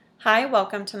Hi,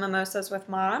 welcome to Mimosas with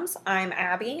Moms. I'm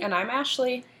Abby. And I'm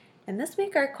Ashley. And this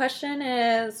week our question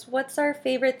is, what's our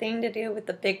favorite thing to do with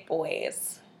the big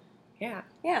boys? Yeah.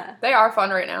 Yeah. They are fun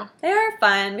right now. They are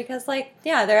fun because, they're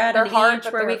at They're an hard, age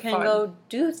but where we they're can fun. go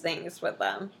do things with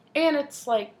them. And it's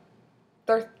like,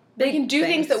 we Big can do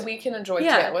things things. that we can enjoy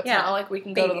Yeah, too. It's yeah. not like we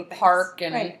can go to Baby the things. park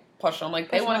and Right. push them. Like,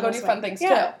 they Push want to them go on do this fun way. things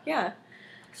Yeah, too. yeah.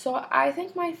 So I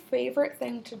think my favorite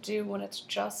thing to do when it's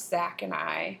just Zach and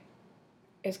I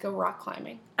is go rock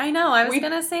climbing. I know. I was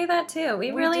going to say that too. We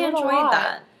really do it a enjoyed lot.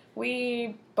 that.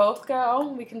 We both go.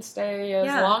 We can stay as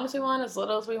Yeah. long as we want, as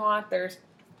little as we want. There's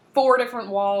 4 different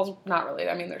walls. Not really.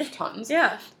 I mean, there's tons.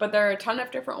 Yeah. But there are a ton of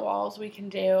different walls we can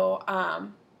do.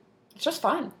 It's just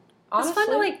fun. Honestly.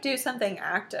 It's fun to do something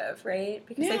active, right?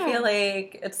 Because I Yeah. feel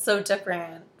like it's so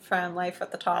different from life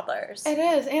with the toddlers. It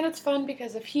is, and it's fun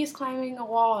because if he's climbing a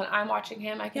wall and I'm watching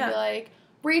him, I can be like,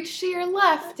 reach to your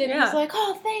left, and he's like,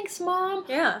 oh, thanks, Mom.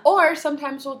 Yeah. Or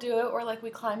sometimes we'll do it where we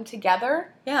climb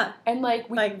together. Yeah. And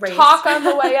we race. talk on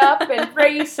the way up and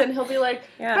race, and he'll be like,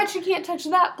 yeah. bet you can't touch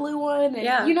that blue one,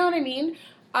 and you know what I mean?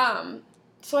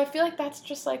 So I feel like that's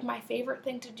just my favorite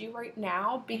thing to do right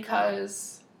now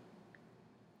because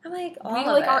I like all we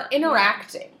of it. are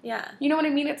interacting. Yeah. You know what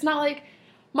I mean? It's not like,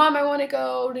 Mom, I want to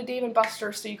go to Dave &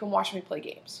 Buster's so you can watch me play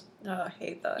games. Oh, I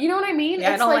hate that. You know what I mean?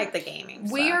 Yeah, I don't like the gaming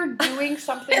stuff. We are doing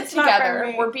something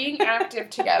together. We're being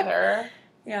active together.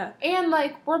 Yeah. And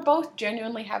we're both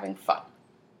genuinely having fun.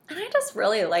 And I just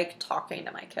really like talking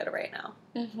to my kid right now.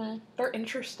 Mm-hmm. They're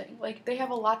interesting. They have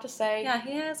a lot to say. Yeah,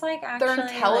 he has actually. They're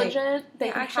intelligent.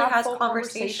 They can actually have has full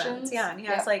conversations. Yeah, and he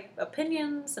has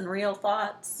opinions and real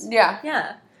thoughts. Yeah.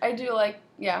 Yeah. I do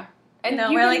And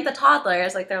we're the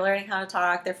toddlers. They're learning how to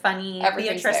talk. They're funny.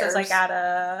 Beatrice is at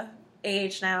a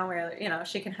age now where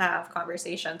she can have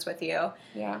conversations with you.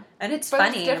 Yeah. And it's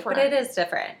funny, but it is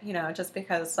different. Just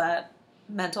because that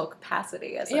mental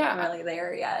capacity isn't really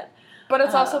there yet. But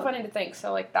it's also funny to think.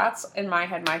 So, that's, in my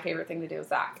head, my favorite thing to do with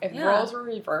Zach. If roles were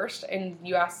reversed and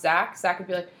you asked Zach would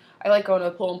be like, I like going to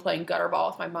the pool and playing gutter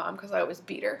ball with my mom because I always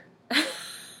beat her.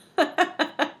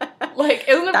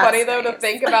 Isn't it funny, though, to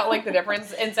think about, the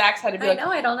difference? And Zach's had to be I know,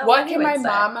 I don't know what can my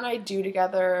mom and I do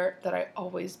together that I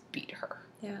always beat her?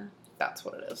 Yeah. That's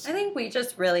what it is. I think we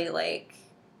just really like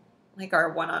our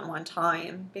one-on-one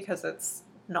time because it's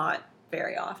not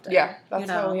very often. Yeah, that's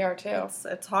how we are, too.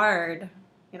 It's hard.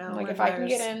 If I can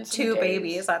get in 2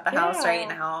 babies at the house right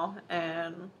now,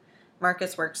 and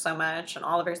Marcus works so much, and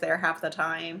Oliver's there half the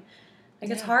time.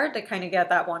 It's hard to kind of get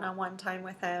that one-on-one time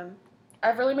with him.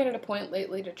 I've really made it a point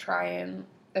lately to try and,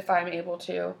 if I'm able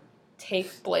to,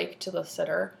 take Blake to the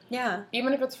sitter. Yeah.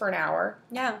 Even if it's for an hour.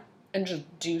 Yeah. And just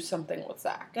do something with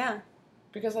Zach. Yeah.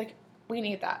 Because, we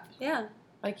need that. Yeah.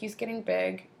 He's getting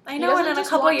big. I know, and in a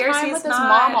couple years he's with not. His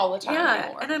mom all the time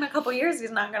anymore. And in a couple years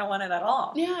he's not going to want it at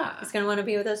all. Yeah. He's going to want to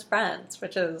be with his friends,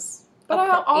 which is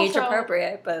age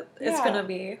appropriate, but it's going to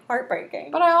be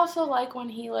heartbreaking. But I also like when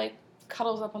he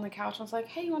cuddles up on the couch and is like,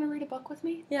 "Hey, you want to read a book with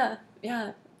me?" Yeah.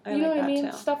 Yeah. You know what I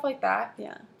mean? Too. Stuff like that.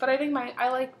 Yeah. But I think I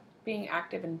like being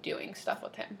active and doing stuff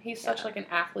with him. He's such an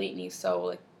athlete, and he's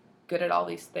so good at all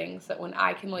these things that when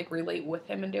I can relate with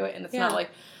him and do it, and it's not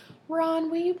Ron,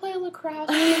 will you play lacrosse?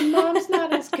 Mom's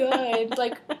not as good.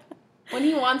 When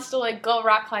he wants to go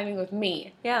rock climbing with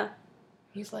me. Yeah.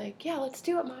 He's like, yeah, let's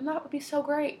do it, Mom. That would be so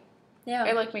great. Yeah.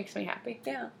 It makes me happy.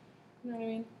 Yeah. You know what I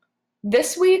mean?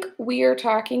 This week we are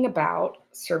talking about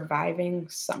surviving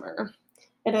summer.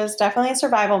 It is definitely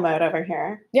survival mode over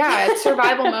here. Yeah, it's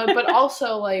survival mode, but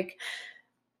also I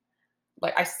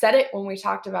said it when we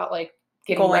talked about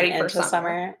getting ready for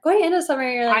summer. Going into summer,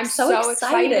 you're I'm so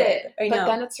excited. I but know.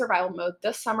 Then it's survival mode.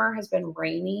 This summer has been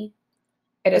rainy.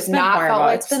 It's been not horrible. Felt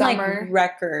like it's been summer.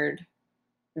 Record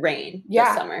rain this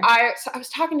summer. I was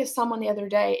talking to someone the other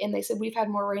day, and they said we've had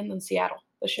more rain than Seattle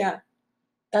this year. Yeah.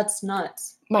 That's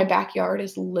nuts. My backyard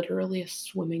is literally a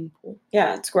swimming pool.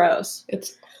 Yeah, it's gross.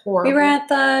 It's horrible. We were at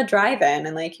the drive-in,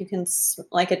 and you can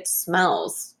it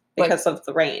smells because of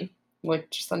the rain.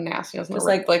 Just the nastiness. Just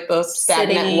the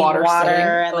stagnant water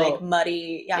and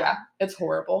muddy. Yeah, it's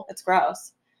horrible. It's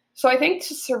gross. So I think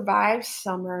to survive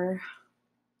summer,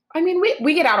 I mean,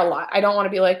 we get out a lot. I don't want to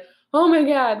be like, oh my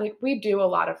God, we do a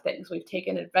lot of things. We've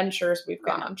taken adventures. We've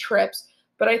gone on trips.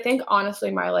 But I think, honestly,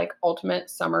 my,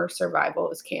 ultimate summer survival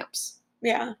is camps.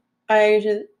 Yeah.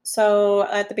 So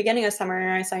at the beginning of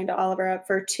summer, I signed Oliver up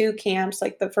for 2 camps,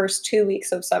 the first 2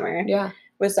 weeks of summer. Yeah.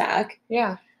 With Zach.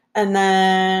 Yeah. And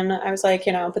then I was like,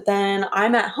 but then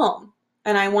I'm at home,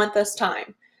 and I want this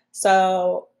time.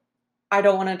 So I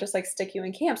don't want to just, stick you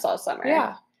in camps all summer.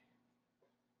 Yeah.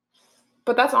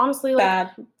 But that's honestly,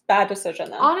 bad Bad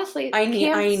decision though. Honestly, I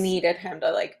needed him to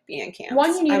like be in camps. One,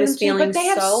 you needed I was him to, feeling but they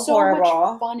have so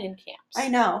horrible. much fun in camps. I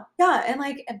know. Yeah, and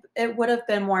like it would have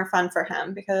been more fun for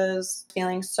him because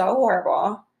feeling so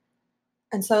horrible.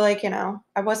 And so like,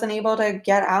 I wasn't able to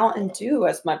get out and do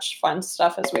as much fun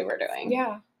stuff as we were doing.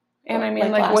 Yeah. And I mean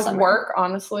like with work,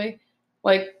 honestly,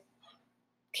 like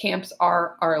camps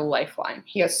are our lifeline.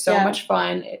 He has so much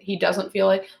fun. He doesn't feel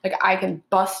like I can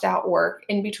bust out work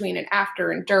in between and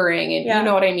after and during, and you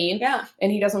know what I mean? Yeah.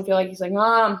 And he doesn't feel like he's like,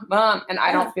 mom, and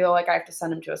I don't feel like I have to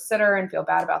send him to a sitter and feel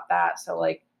bad about that. So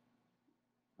like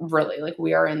really, like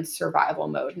we are in survival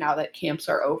mode now that camps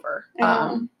are over.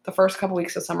 The first couple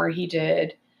weeks of summer he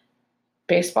did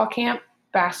baseball camp,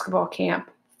 basketball camp,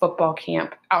 football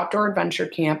camp, outdoor adventure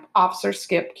camp, officer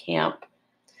skip camp.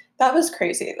 That was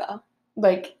crazy though.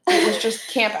 Like, it was just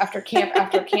camp after camp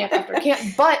after camp after camp.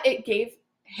 But it gave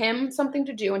him something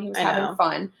to do, and he was having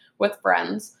fun with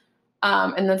friends.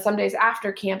 And then some days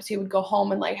after camps, he would go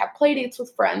home and, like, have play dates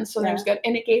with friends. So that was good.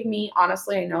 And it gave me,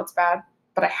 honestly, I know it's bad,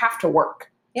 but I have to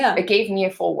work. Yeah. It gave me a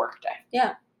full work day.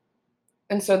 Yeah.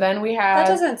 And so then we had... That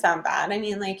doesn't sound bad. I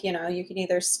mean, like, you can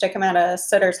either stick him at a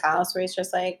sitter's house where he's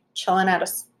just, like, chilling at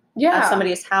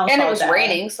somebody's house and it was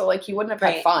raining, so like he wouldn't have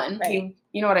had fun. Right.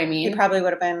 You know what I mean? He probably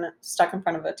would have been stuck in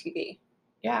front of a TV.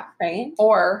 Yeah. Right?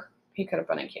 Or he could have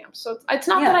been in camp. So it's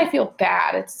not that I feel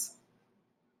bad. It's,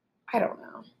 I don't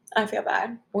know. I feel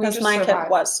bad. Because my kid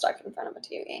was stuck in front of a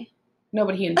TV. No,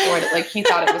 but he enjoyed it. Like, he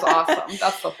thought it was awesome.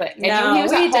 That's the thing. And no, he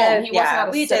was we at did. Home. He wasn't at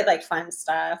a we sit. did, like, fun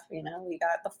stuff. We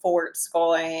got the forts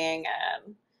going.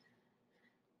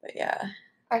 But yeah.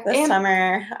 This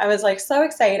summer, I was, like, so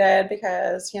excited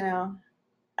because,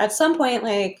 at some point,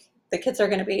 like, the kids are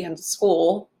going to be in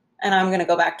school and I'm going to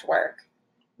go back to work.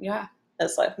 Yeah.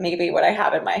 That's, like, maybe what I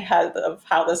have in my head of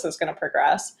how this is going to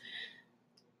progress.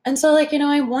 And so, like,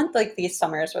 I want, like, these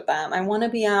summers with them. I want to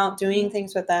be out doing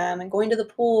things with them and going to the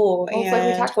pool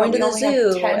and like going to the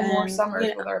zoo. 10 more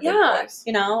summers with our big boys.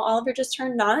 Oliver just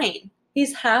turned 9.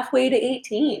 He's halfway to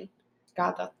 18.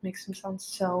 God, that makes him sound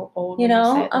so old.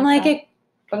 I'm like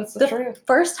but it's the truth.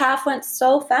 First half went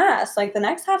so fast. Like, the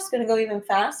next half's going to go even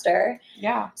faster.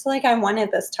 Yeah. So, like, I wanted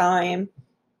this time.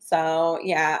 So,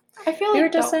 yeah. I feel like we were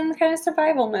just in kind of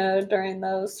survival mode during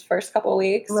those first couple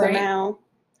weeks. Right. So now,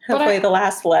 hopefully the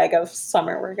last leg of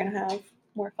summer, we're going to have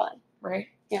more fun. Right.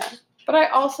 Yeah. But I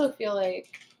also feel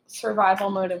like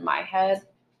survival mode in my head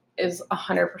is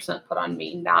 100% put on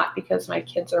me, not because my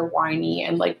kids are whiny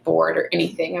and like bored or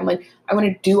anything. I'm like, I want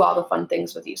to do all the fun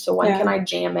things with you. So when can I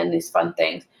jam in these fun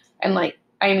things? And like,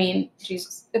 I mean,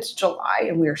 Jesus, it's July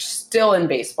and we're still in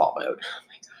baseball mode. Oh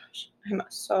my gosh. I'm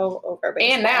so over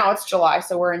baseball. And now it's July,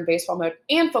 so we're in baseball mode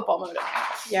and football mode.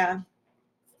 Yeah.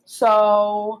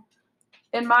 So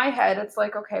in my head, it's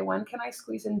like, okay, when can I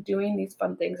squeeze in doing these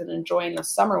fun things and enjoying the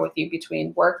summer with you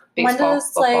between work, baseball,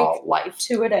 football, life?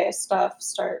 2-a-day stuff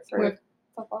start through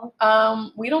football?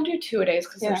 We don't do 2-a-days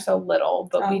because they're so little,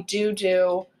 but we do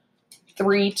 3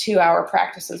 2-hour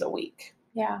practices a week.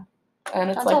 Yeah. And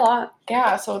it's That's like a lot.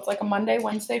 Yeah, so it's like a Monday,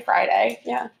 Wednesday, Friday.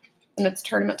 Yeah. And it's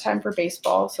tournament time for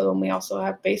baseball, so then we also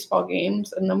have baseball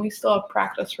games, and then we still have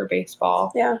practice for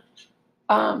baseball. Yeah.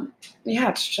 Yeah,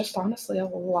 it's just honestly a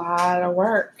lot of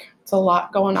work. It's a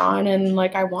lot going on, and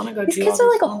like I want to go. These kids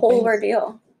are like a whole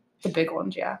ordeal. The big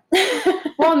ones, yeah.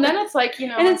 Well, and then it's like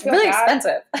and it's really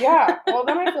expensive. Yeah. Well,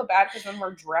 then I feel bad because then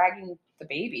we're dragging the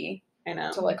baby. I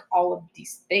know. To like all of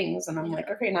these things, and I'm like,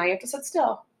 okay, now you have to sit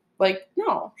still. Like,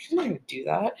 no, she's not going to do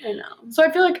that. I know. So I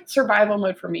feel like survival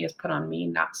mode for me is put on me,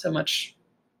 not so much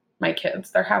my kids.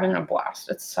 They're having a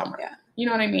blast. It's summer. Yeah. You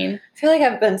know what I mean? I feel like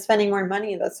I've been spending more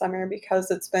money this summer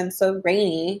because it's been so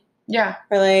rainy. Yeah.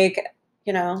 Or like,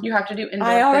 you have to do indoor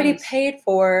I already things. paid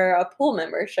for a pool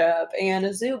membership and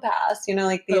a zoo pass,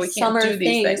 like these summer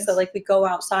things that like we go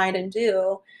outside and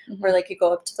do, or like you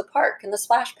go up to the park and the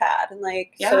splash pad and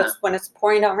like, so it's when it's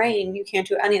pouring down rain, you can't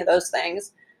do any of those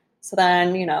things. So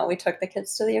then, we took the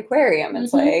kids to the aquarium.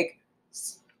 It's like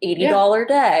 $80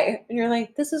 day. And you're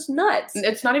like, this is nuts.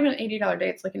 It's not even an $80 day.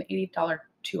 It's like an $80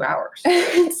 2 hours.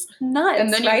 It's nuts.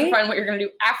 And then you have to find what you're going to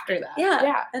do after that. Yeah.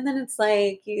 Yeah. And then it's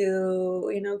like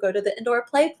you go to the indoor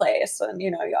play place and,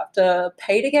 you have to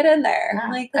pay to get in there. Yeah.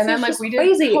 I'm like, this and then is like just we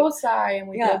crazy. did COSI and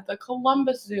we did the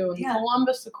Columbus Zoo and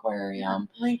Columbus Aquarium.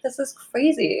 Yeah. Like, this is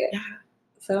crazy. Yeah.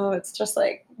 So it's just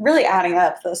like really adding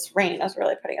up. This rain is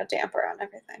really putting a damper on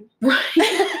everything. Right.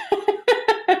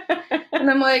 And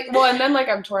I'm like, and then like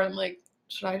I'm torn. I'm like,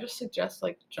 should I just suggest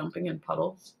like jumping in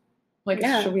puddles? Like,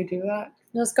 should we do that?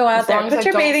 Just go out there. Put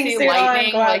your bathing suit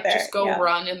on. Go out there. Just go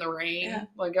run in the rain. Yeah.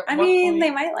 Like, I mean,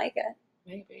 they might like it.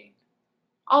 Maybe.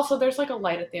 Also, there's like a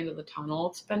light at the end of the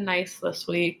tunnel. It's been nice this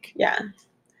week. Yeah.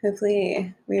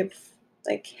 hopefully we've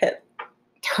like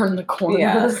turned the corner.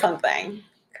 Yeah, something.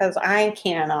 Because I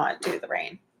cannot do the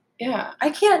rain. Yeah. I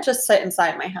can't just sit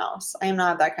inside my house. I am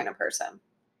not that kind of person.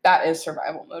 That is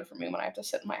survival mode for me when I have to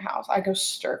sit in my house. I go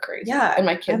stir crazy. Yeah. And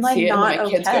my kids see it and my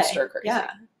kids go stir crazy. Yeah.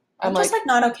 I'm just like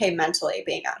not okay mentally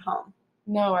being at home.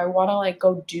 No, I want to like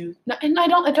go do, and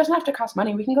it doesn't have to cost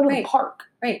money. We can go to the park.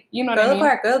 Right. You know what I mean? Go to the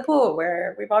park, go to the pool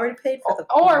where we've already paid for the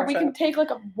pool. Or we can take like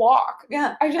a walk.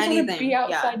 Yeah. I just want to be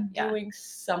outside doing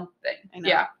something. I know.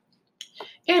 Yeah.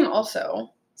 And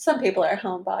also, some people are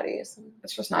homebodies.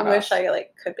 It's just not I wish I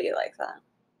like could be like that.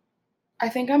 I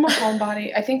think I'm a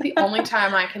homebody. I think the only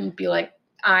time I can be like,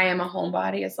 I am a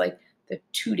homebody is like the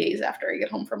 2 days after I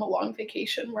get home from a long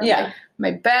vacation where I'm like,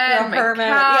 my bed, my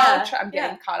couch, I'm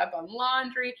getting caught up on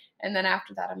laundry. And then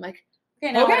after that, I'm like,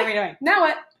 okay, now what are we doing? Now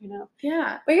what? You know?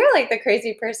 Yeah. But you're like the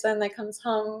crazy person that comes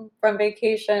home from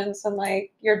vacations and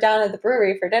like you're down at the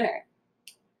brewery for dinner.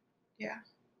 Yeah.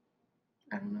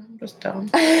 I don't know. I'm just dumb.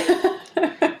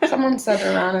 Someone said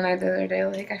around and I the other day,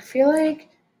 like, I feel like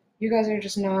you guys are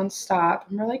just nonstop.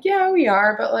 And we're like, yeah, we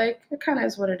are, but like it kind of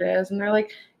is what it is. And they're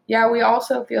like, yeah, we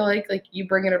also feel like you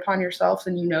bring it upon yourselves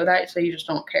and you know that, so you just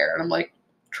don't care. And I'm like,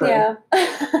 true. Yeah.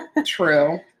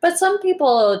 True. But some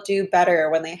people do better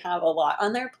when they have a lot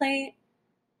on their plate.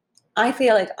 I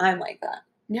feel like I'm like that.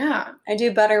 Yeah. I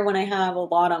do better when I have a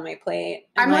lot on my plate.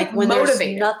 And I'm like when motivated.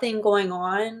 There's nothing going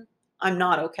on, I'm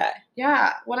not okay.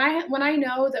 Yeah. When I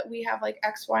know that we have like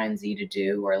X, Y, and Z to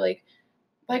do, or like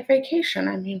vacation,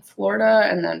 I mean Florida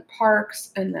and then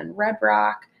parks and then Red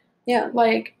Rock. Yeah.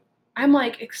 Like I'm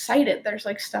like excited. There's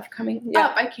like stuff coming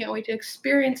up. I can't wait to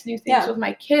experience new things with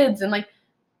my kids. And like,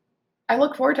 I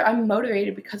look forward to, I'm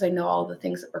motivated because I know all the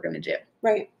things that we're going to do.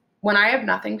 Right. When I have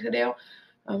nothing to do,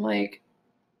 I'm like,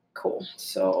 cool.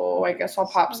 So I guess I'll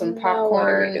pop some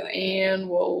popcorn and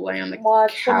we'll lay on the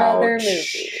couch. Another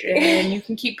movie. And you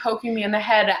can keep poking me in the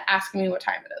head asking me what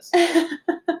time it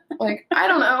is. Like, I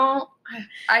don't know.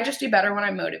 I just do better when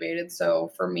I'm motivated.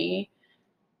 So for me,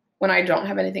 when I don't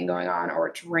have anything going on or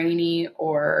it's rainy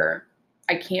or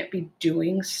I can't be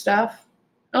doing stuff,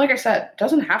 and like I said, it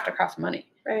doesn't have to cost money.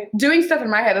 Right. Doing stuff in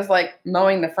my head is like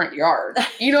mowing the front yard.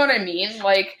 You know what I mean?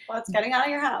 Like, well, it's getting out of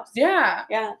your house. Yeah.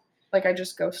 Yeah. Like I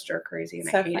just go stir crazy and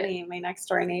I hate funny. it. My next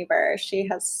door neighbor, she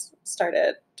has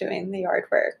started doing the yard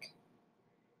work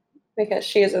because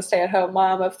she is a stay-at-home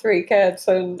mom of 3 kids.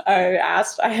 And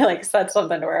I said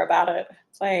something to her about it.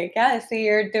 It's like, yeah, I see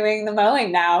you're doing the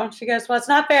mowing now. And she goes, well, it's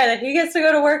not fair that he gets to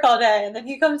go to work all day and then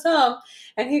he comes home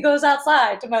and he goes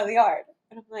outside to mow the yard.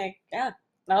 And I'm like, yeah.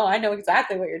 No, I know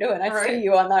exactly what you're doing. I see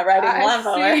you on that riding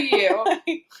lawnmower. I see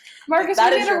you. Marcus,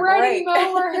 we need a riding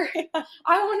mower.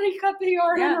 I want to cut the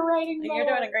yard on a riding mower. You're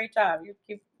doing a great job.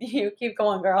 You keep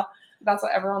going, girl. That's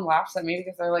what everyone laughs at me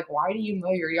because they're like, why do you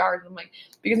mow your yard? I'm like,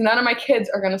 because none of my kids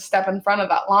are going to step in front of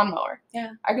that lawnmower.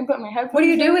 Yeah. I can put my headphones What do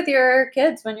you do with your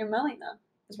kids when you're mowing them?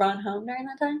 Is Ron home during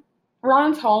that time?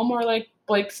 Ron's home, or like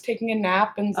Blake's taking a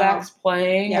nap and Zach's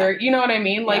playing, or you know what I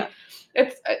mean? Like,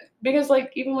 it's because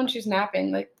like even when she's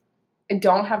napping, like I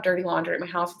don't have dirty laundry at my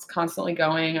house. It's constantly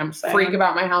going. I'm a freak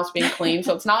about my house being clean.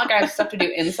 So it's not like I have stuff to do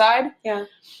inside. Yeah.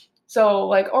 So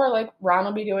like, or like Ron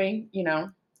will be doing, you know,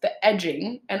 the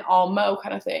edging and I'll mow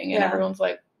kind of thing. And everyone's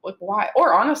like, why?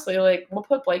 Or honestly, like we'll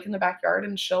put Blake in the backyard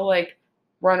and she'll like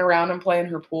run around and play in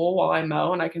her pool while I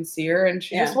mow and I can see her and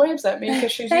she just waves at me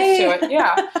because she's used to it.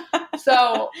 Yeah.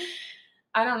 So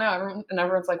I don't know.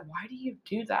 Everyone's like, why do you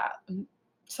do that? And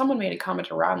someone made a comment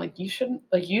to Ron, like, you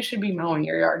should be mowing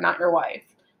your yard, not your wife.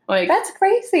 Like, that's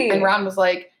crazy. And Ron was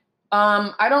like,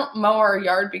 I don't mow our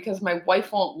yard because my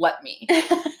wife won't let me.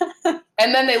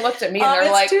 And then they looked at me and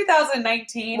they're like,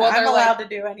 2019. Well, I'm allowed to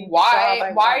do any.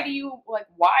 Why do you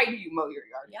mow your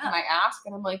yard? Yeah. Can I ask?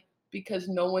 And I'm like, because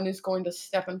no one is going to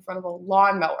step in front of a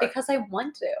lawnmower. Because I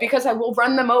want to. Because I will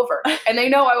run them over. And they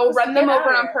know I will run them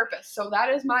over on purpose. So that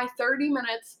is my 30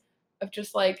 minutes of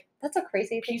just like, that's a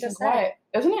crazy thing to say. Quiet,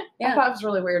 isn't it? Yeah. I thought it was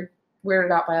really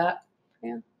weirded out by that.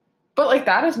 Yeah. But like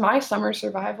that is my summer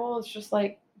survival. It's just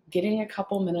like getting a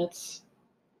couple minutes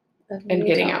and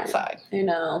getting outside. I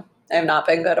know. I've not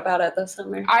been good about it this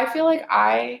summer. I feel like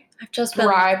I've just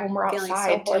thrive when we're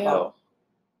outside too.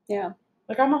 Yeah.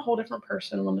 Like I'm a whole different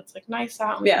person when it's like nice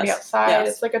out and we can be outside. Yes.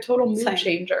 It's like a total mood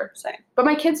changer. Same. But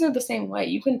my kids are the same way.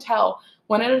 You can tell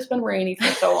when it has been rainy for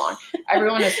so long.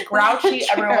 Everyone is grouchy.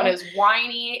 Everyone is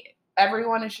whiny.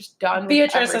 Everyone is just done.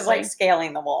 Beatrice is like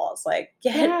scaling the walls. Like,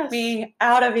 get me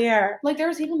out of here. Like there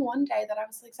was even one day that I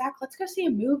was like, Zach, let's go see a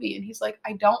movie. And he's like,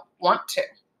 I don't want to.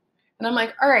 And I'm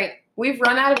like, all right, we've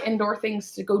run out of indoor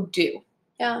things to go do.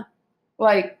 Yeah.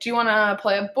 Like, do you want to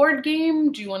play a board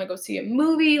game? Do you want to go see a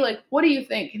movie? Like, what do you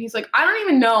think? And he's like, I don't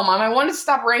even know, Mom. I want it to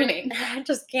stop raining. I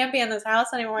just can't be in this house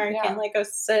anymore. I can't, like, go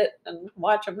sit and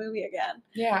watch a movie again.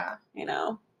 Yeah. You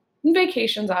know? And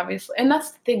vacations, obviously. And that's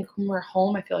the thing. When we're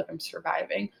home, I feel like I'm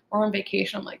surviving. Or on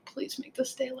vacation, I'm like, please make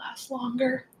this day last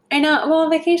longer. I know. Well,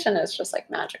 vacation is just,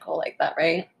 like, magical like that,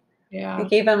 right? Yeah.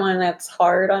 Like, even when it's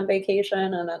hard on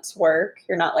vacation and it's work,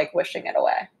 you're not, like, wishing it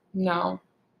away. No.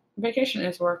 Vacation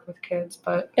is work with kids,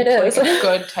 but it's like a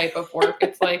good type of work.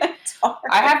 It's like, it's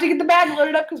I have to get the bag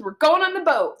loaded up because we're going on the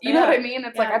boat. You know what I mean?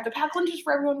 It's like I have to pack lunches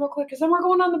for everyone real quick because then we're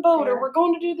going on the boat or we're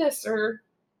going to do this or...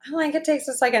 Like, it takes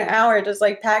us like an hour just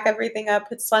like pack everything up,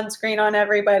 put sunscreen on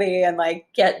everybody, and like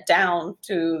get down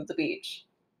to the beach.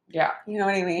 Yeah. You know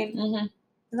what I mean? Mm-hmm.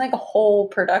 It's like a whole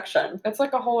production. It's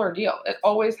like a whole ordeal. It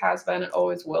always has been. It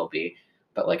always will be.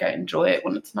 But, like, I enjoy it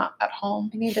when it's not at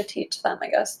home. I need to teach them, I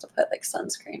guess, to put, like,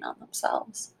 sunscreen on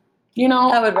themselves. You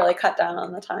know. That would really cut down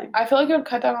on the time. I feel like it would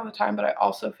cut down on the time, but I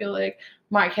also feel like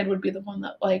my kid would be the one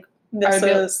that, like... This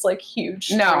is, like, huge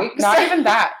streaks. No, not even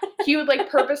that. He would, like,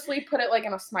 purposely put it, like,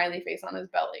 in a smiley face on his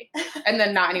belly. And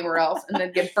then not anywhere else. And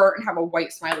then get burnt and have a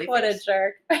white smiley face. What a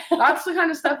jerk. That's the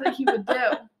kind of stuff that he would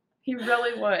do. He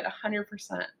really would,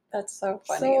 100%. That's so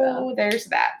funny, So, there's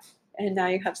that. And now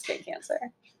you have skin cancer.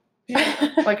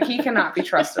 Like, he cannot be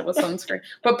trusted with sunscreen.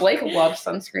 But Blake loves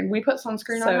sunscreen. We put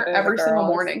sunscreen on her every single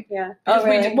morning. Yeah. Oh,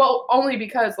 really? Only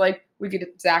because, like, we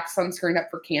get Zach sunscreen up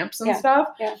for camps and stuff.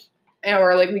 Yeah.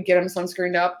 Or, like, we get him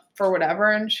sunscreened up for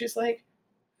whatever. And she's like,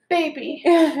 baby,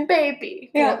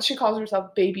 baby. Yeah. Well, she calls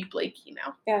herself Baby Blakey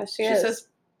now. Yeah, she is. She says,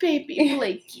 Baby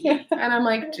Blakey. And I'm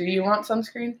like, do you want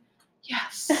sunscreen?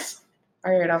 Yes.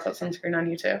 All right, I'll put sunscreen on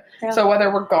you too. Yeah. So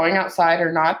whether we're going outside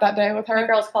or not that day with her. My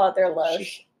girls call it their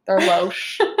losh. Their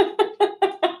losh.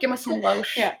 Give me some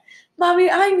losh. Yeah.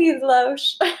 Mommy, I need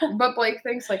losh. But Blake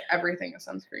thinks, like, everything is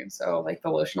sunscreen. So, like,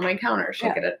 the lotion on my counter,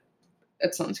 she'll get it.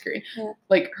 It's sunscreen. Yeah.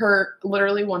 Like,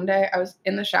 literally one day I was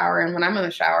in the shower, and when I'm in the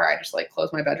shower, I just, like,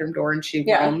 close my bedroom door and she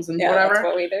roams and whatever. That's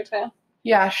what we do too.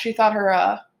 Yeah, she thought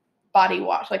her body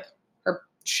wash, like, her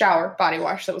shower body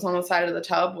wash that was on the side of the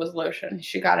tub was lotion.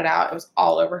 She got it out. It was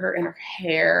all over her in her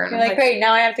hair. And you're like, great,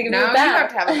 now I have to give you a bath. Now you have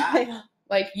to have a bath.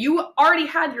 Like, you already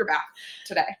had your bath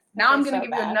today. Now I'm going to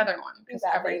give you another one because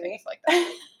everything's like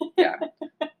that. Yeah.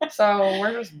 So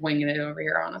we're just winging it over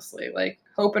here, honestly. Like,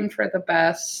 hoping for the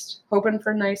best, hoping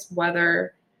for nice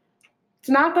weather. It's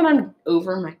not that I'm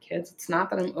over my kids. It's not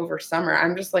that I'm over summer.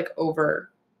 I'm just, like,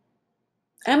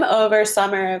 I'm over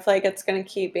summer if, like, it's going to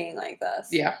keep being like this.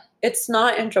 Yeah. It's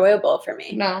not enjoyable for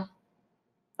me. No.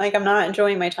 Like, I'm not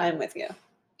enjoying my time with you.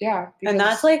 Yeah. And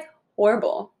that's, like,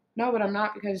 horrible. No, but I'm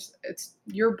not because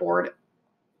you're bored.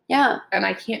 Yeah. And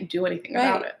I can't do anything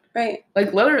about it. Right.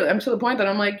 Like, literally, I'm to the point that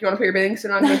I'm like, you want to put your bathing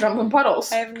suit on and go jump in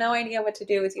puddles? I have no idea what to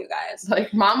do with you guys.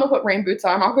 Like, Mom will put rain boots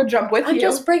on. I'll go jump with you. I'm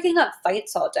just breaking up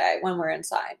fights all day when we're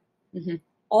inside. Mm-hmm.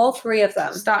 All three of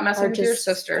them. Stop messing with your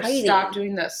sister. Fighting. Stop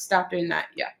doing this. Stop doing that.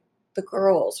 Yeah. The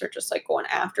girls are just, like, going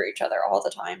after each other all the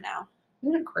time now.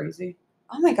 Isn't it crazy?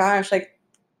 Oh, my gosh. Like,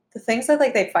 the things that,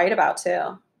 like, they fight about,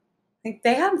 too. Like,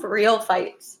 they have real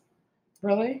fights.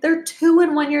 Really? They're 2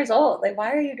 and 1 years old. Like,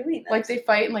 why are you doing this? Like, they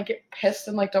fight and, like, get pissed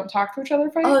and, like, don't talk to each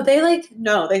other fight? Oh, they, like,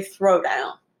 no, they throw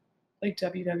down. Like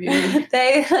WWE.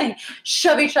 They, like,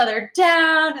 shove each other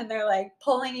down, and they're, like,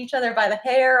 pulling each other by the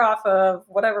hair off of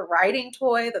whatever riding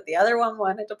toy that the other one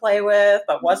wanted to play with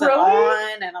but wasn't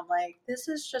on. And I'm like, this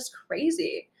is just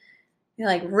crazy. You,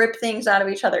 like, rip things out of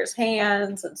each other's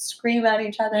hands and scream at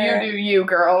each other. You do you,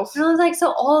 girls. And I was like,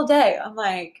 so all day, I'm,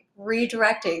 like,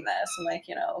 redirecting this. I'm like,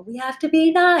 you know, we have to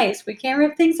be nice. We can't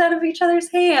rip things out of each other's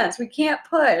hands. We can't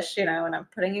push, you know, and I'm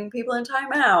putting people in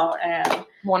timeout and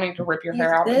wanting to rip your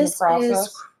hair out in the process. This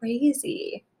is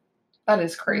crazy. That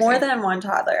is crazy. More than one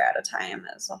toddler at a time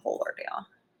is a whole ordeal.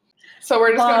 So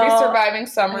we're just going to be surviving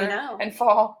summer and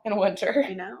fall and winter.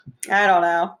 I know. I don't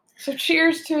know. So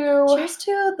cheers to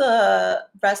the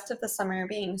rest of the summer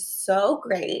being so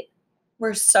great.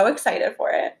 We're so excited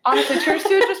for it. Honestly, cheers to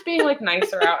it just being, like,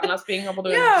 nicer out and us being able to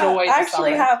enjoy the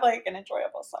actually summer. Have, like, an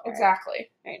enjoyable summer.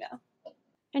 Exactly. I know.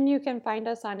 And you can find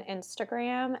us on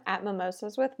Instagram at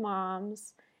Mimosas with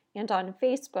Moms and on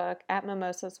Facebook at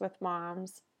Mimosas with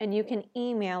Moms. And you can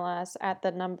email us at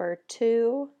the number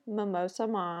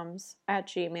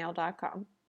 2mimosamoms@gmail.com.